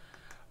that.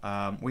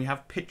 We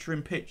have picture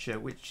in picture,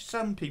 which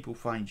some people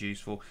find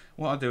useful.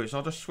 What I'll do is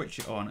I'll just switch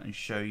it on and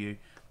show you.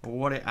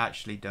 What it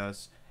actually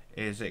does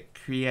is it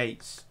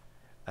creates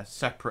a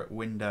separate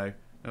window.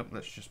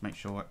 Let's just make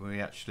sure we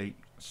actually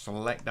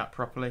select that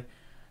properly.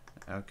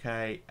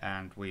 Okay,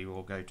 and we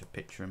will go to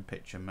picture in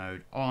picture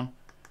mode on,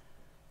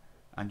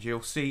 and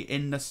you'll see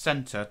in the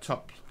center,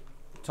 top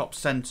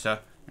center,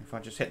 if I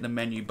just hit the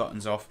menu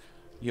buttons off,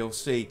 you'll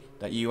see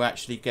that you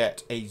actually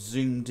get a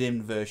zoomed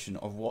in version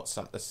of what's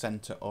at the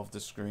center of the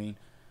screen.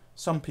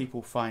 Some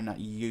people find that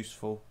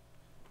useful.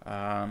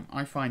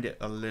 I find it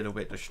a little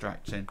bit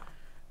distracting,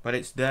 but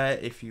it's there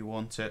if you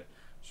want it.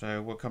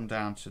 So we'll come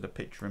down to the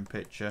picture in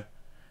picture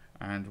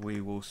and we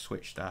will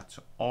switch that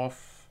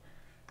off.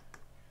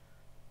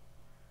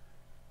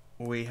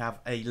 We have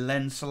a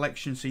lens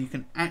selection, so you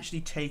can actually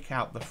take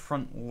out the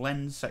front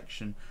lens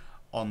section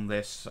on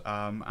this,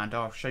 and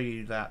I'll show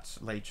you that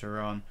later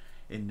on.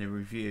 in the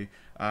review,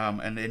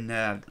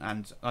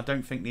 and I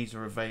don't think these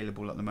are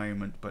available at the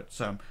moment, but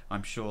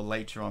I'm sure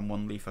later on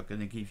OneLeaf are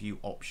going to give you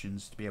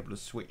options to be able to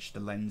switch the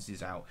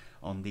lenses out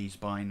on these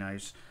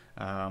binos.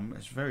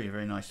 It's a very,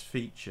 very nice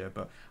feature,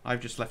 but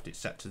I've just left it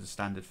set to the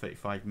standard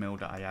 35mm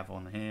that I have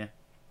on here.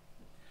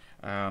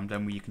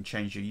 Then you can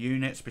change your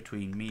units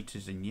between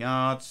meters and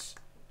yards.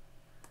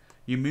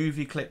 Your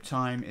movie clip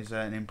time is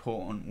an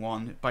important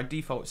one. By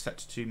default it's set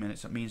to 2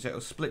 minutes. That means it'll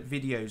split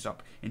videos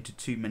up into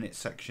 2-minute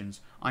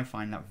sections. I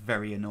find that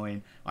very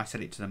annoying. I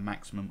set it to the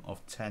maximum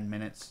of 10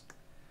 minutes.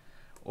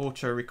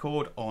 Auto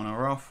record on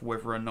or off,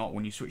 whether or not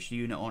when you switch the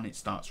unit on it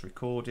starts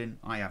recording.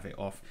 I have it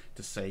off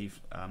to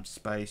save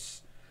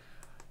space.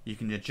 You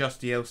can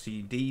adjust the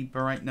LCD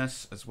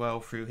brightness as well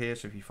through here,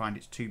 so if you find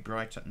it's too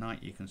bright at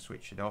night you can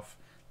switch it off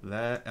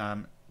there.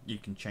 You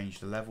can change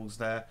the levels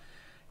there.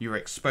 Your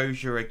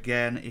exposure,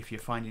 again, if you're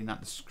finding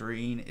that the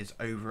screen is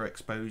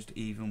overexposed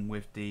even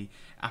with the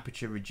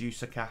aperture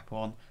reducer cap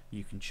on,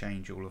 you can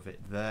change all of it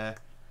there.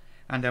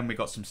 And then we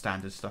got some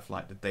standard stuff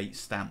like the date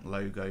stamp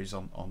logos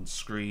on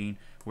screen,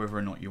 whether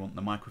or not you want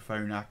the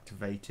microphone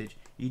activated,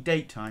 your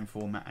date time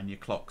format and your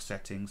clock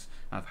settings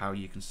of how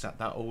you can set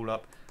that all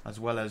up, as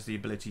well as the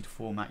ability to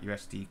format your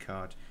SD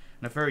card.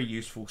 And a very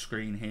useful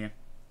screen here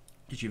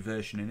is your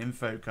version and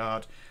info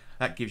card.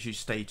 That gives you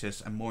status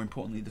and, more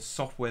importantly, the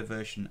software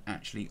version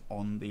actually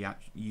on the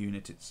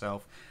unit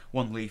itself.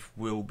 OneLeaf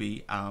will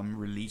be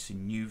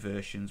releasing new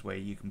versions where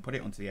you can put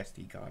it onto the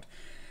SD card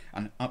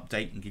and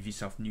update and give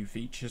yourself new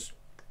features.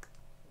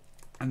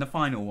 And the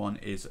final one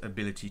is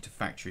ability to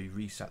factory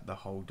reset the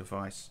whole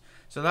device.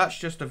 So that's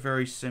just a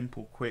very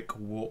simple, quick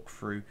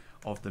walkthrough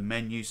of the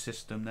menu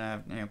system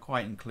there. You know,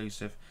 quite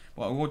inclusive.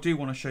 What I do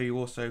want to show you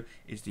also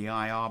is the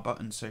IR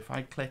button. So if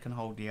I click and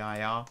hold the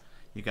IR,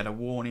 you get a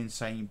warning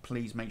saying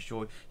please make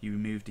sure you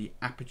remove the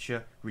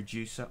aperture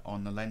reducer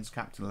on the lens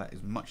cap to let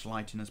as much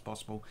light in as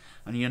possible.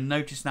 And you'll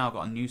notice now I've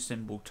got a new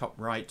symbol top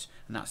right,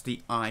 and that's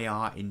the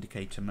IR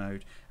indicator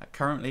mode.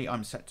 Currently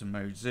I'm set to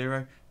mode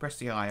 0. Press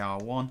the IR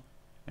 1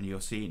 and you'll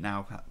see it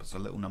now. That's a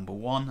little number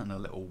 1 and a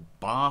little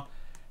bar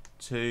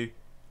 2,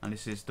 and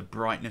this is the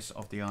brightness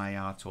of the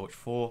IR torch.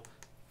 4,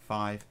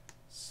 5,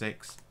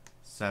 6,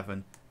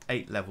 7,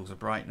 8 levels of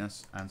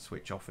brightness, and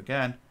switch off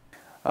again.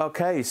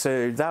 Okay,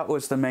 so that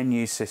was the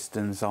menu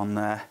systems on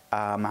there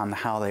and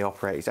how they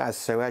operate.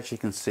 So as you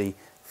can see,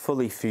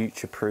 fully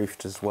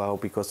future-proofed as well,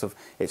 because of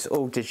it's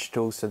all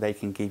digital, so they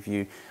can give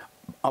you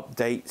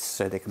updates,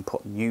 so they can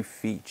put new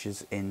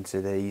features into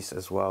these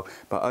as well.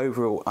 But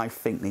overall, I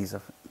think these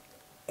are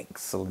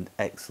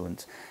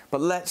excellent.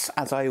 But let's,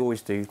 as I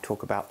always do,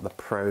 talk about the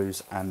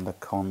pros and the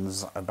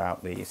cons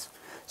about these.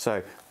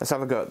 So let's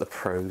have a go at the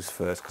pros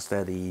first, because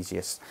they're the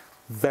easiest.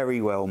 Very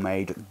well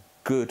made,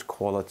 good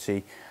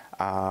quality.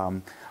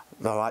 I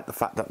like the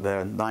fact that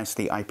they're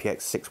nicely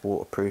IPX6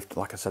 waterproofed.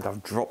 Like I said,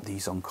 I've dropped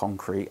these on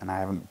concrete and I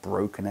haven't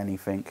broken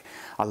anything.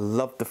 I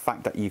love the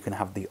fact that you can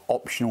have the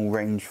optional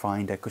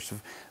rangefinder, because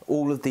of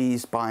all of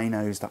these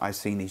binos that I've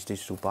seen, these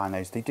digital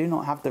binos, they do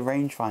not have the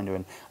rangefinder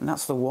in, and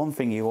that's the one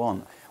thing you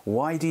want.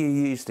 Why do you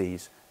use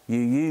these? You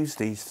use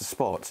these to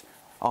spot,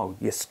 oh,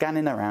 you're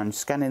scanning around,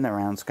 spot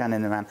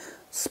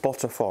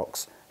a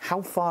fox.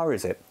 How far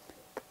is it?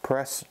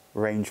 Press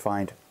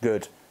rangefind,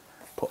 good.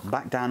 Put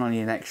back down on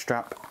your neck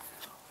strap,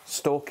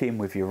 stalk in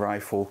with your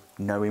rifle,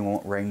 knowing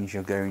what range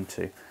you're going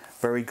to.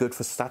 Very good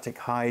for static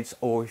hides,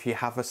 or if you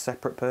have a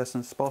separate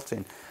person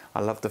spotting.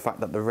 I love the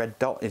fact that the red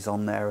dot is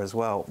on there as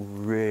well,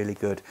 really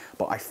good.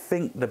 But I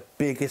think the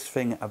biggest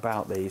thing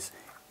about these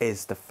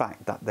is the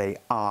fact that they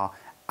are,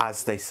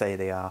 as they say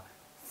they are,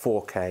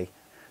 4K.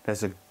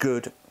 There's a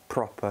good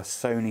proper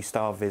Sony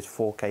StarViz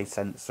 4K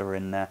sensor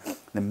in there.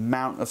 The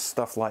amount of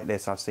stuff like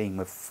this I've seen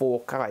with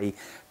 4K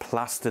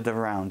plastered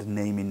around,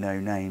 naming no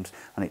names,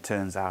 and it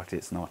turns out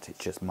it's not, it's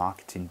just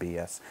marketing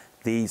BS.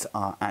 These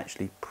are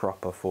actually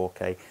proper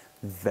 4K,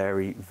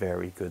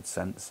 very good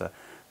sensor.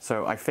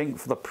 So I think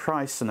for the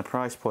price and the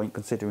price point,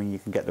 considering you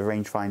can get the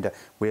rangefinder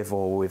with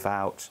or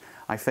without,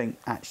 I think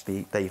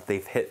actually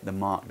they've hit the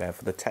mark there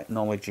for the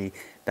technology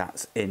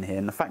that's in here,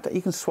 and the fact that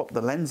you can swap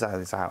the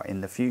lenses out in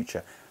the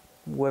future.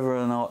 Whether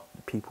or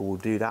not people will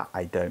do that,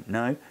 I don't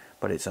know,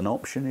 but it's an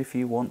option if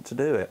you want to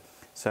do it.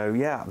 So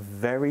yeah,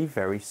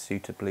 very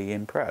suitably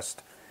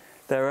impressed.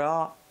 There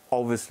are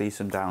obviously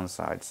some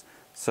downsides,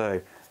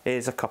 so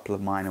here's a couple of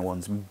minor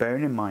ones.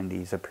 Bearing in mind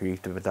these are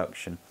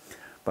pre-production,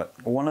 but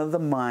one of the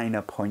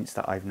minor points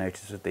that I've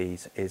noticed with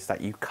these is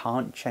that you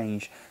can't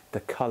change the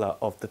color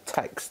of the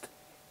text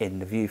in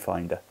the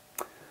viewfinder.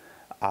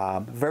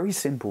 Very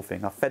simple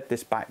thing. I fed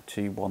this back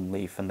to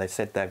OneLeaf and they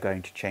said they're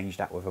going to change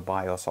that with a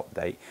BIOS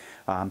update.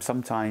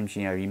 Sometimes,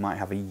 you know, you might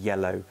have a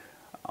yellow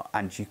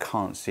and you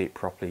can't see it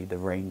properly, the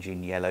range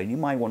in yellow. You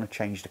might want to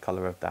change the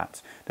colour of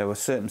that. There were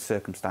certain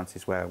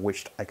circumstances where I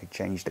wished I could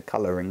change the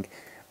colouring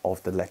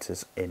of the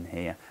letters in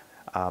here.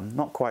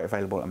 Not quite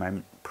available at the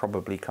moment,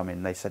 probably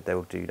coming. They said they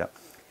will do that.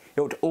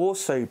 It would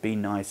also be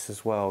nice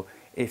as well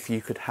if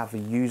you could have a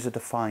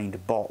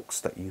user-defined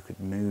box that you could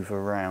move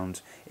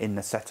around in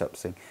the setup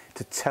thing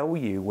to tell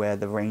you where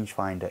the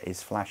rangefinder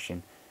is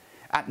flashing.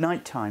 At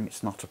night time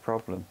it's not a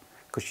problem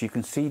because you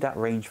can see that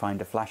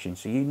rangefinder flashing,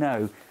 so you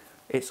know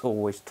it's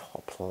always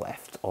top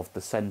left of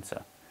the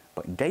center.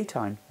 But in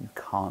daytime you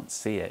can't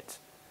see it,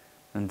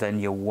 and then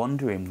you're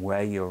wondering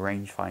where you're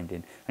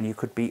rangefinding, and you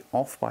could be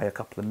off by a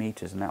couple of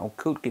meters, and that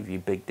could give you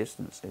big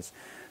distances.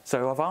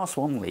 So I've asked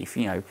OneLeaf,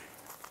 you know,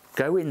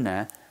 go in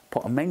there,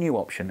 put a menu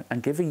option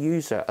and give a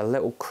user a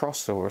little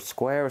cross or a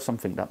square or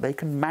something that they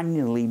can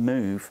manually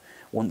move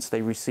once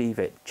they receive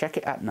it. Check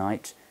it at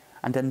night,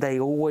 and then they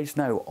always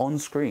know on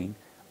screen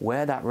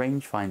where that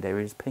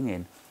rangefinder is pinging.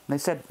 And they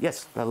said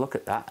yes, they'll look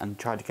at that and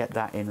try to get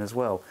that in as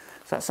well.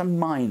 So that's a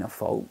minor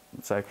fault.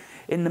 So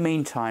in the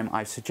meantime,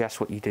 I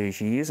suggest what you do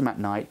is you use them at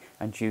night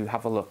and you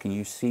have a look and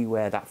you see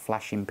where that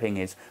flashing ping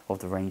is of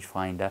the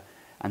rangefinder,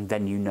 and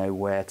then you know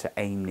where to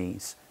aim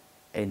these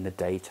in the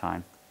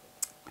daytime.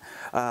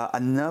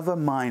 Another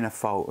minor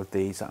fault of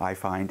these that I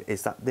find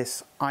is that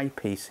this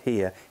eyepiece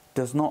here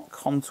does not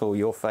contour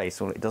your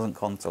face, or it doesn't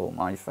contour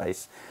my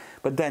face.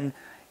 But then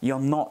you're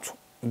not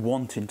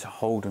wanting to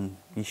hold them,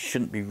 you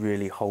shouldn't be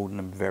really holding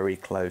them very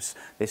close.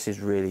 This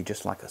is really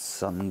just like a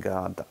sun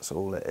guard, that's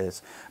all it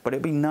is. But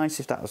it'd be nice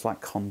if that was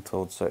like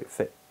contoured so it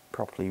fit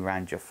properly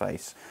around your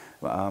face.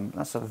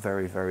 That's a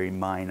very, very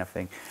minor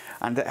thing.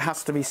 And it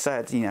has to be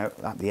said, you know,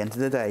 at the end of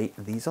the day,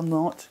 these are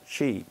not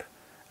cheap.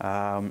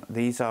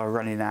 These are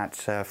running at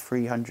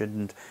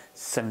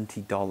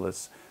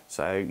 $370,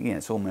 so you know,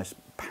 it's almost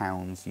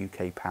pounds,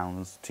 UK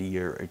pounds to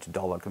euro to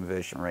dollar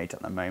conversion rate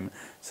at the moment.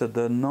 So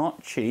they're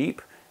not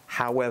cheap.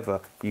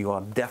 However, you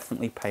are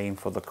definitely paying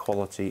for the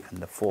quality and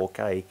the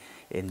 4K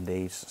in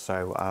these.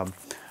 So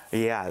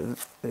yeah,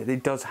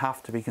 it does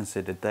have to be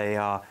considered. They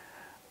are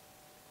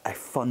a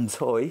fun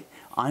toy.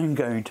 I'm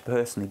going to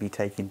personally be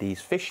taking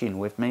these fishing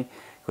with me,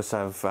 because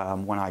of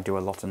when I do a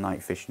lot of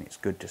night fishing, it's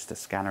good just to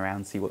scan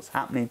around, see what's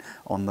happening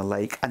on the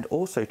lake, and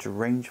also to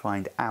range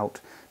find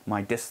out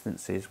my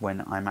distances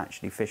when I'm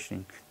actually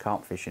fishing,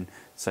 carp fishing,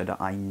 so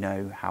that I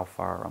know how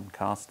far I'm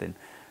casting.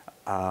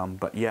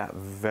 But yeah,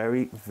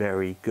 very,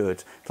 very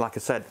good. Like I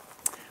said,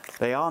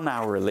 they are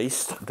now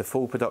released. The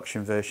full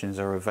production versions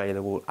are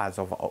available as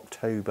of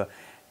October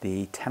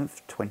the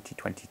 10th,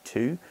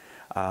 2022.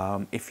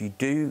 If you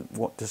do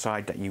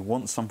decide that you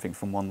want something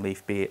from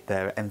OneLeaf, be it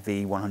their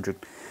NV200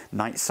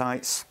 night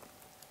sights,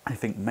 I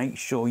think make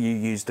sure you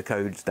use the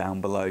codes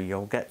down below.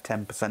 You'll get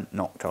 10%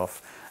 knocked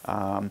off.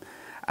 And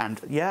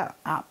yeah,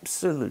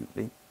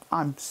 absolutely,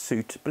 I'm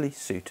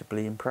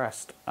suitably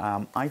impressed.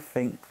 I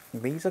think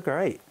these are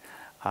great,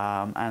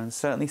 and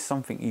certainly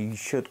something you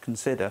should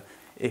consider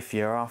if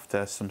you're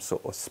after some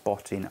sort of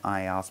spotting,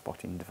 IR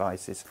spotting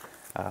devices.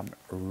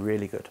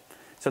 Really good.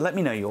 So let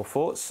me know your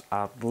thoughts.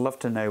 I'd love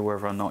to know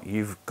whether or not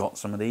you've got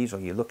some of these, or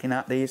you're looking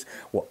at these,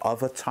 what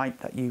other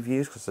type that you've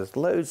used, because there's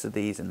loads of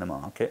these in the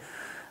market.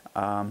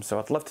 So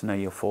I'd love to know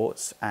your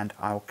thoughts, and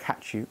I'll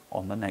catch you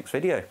on the next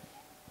video.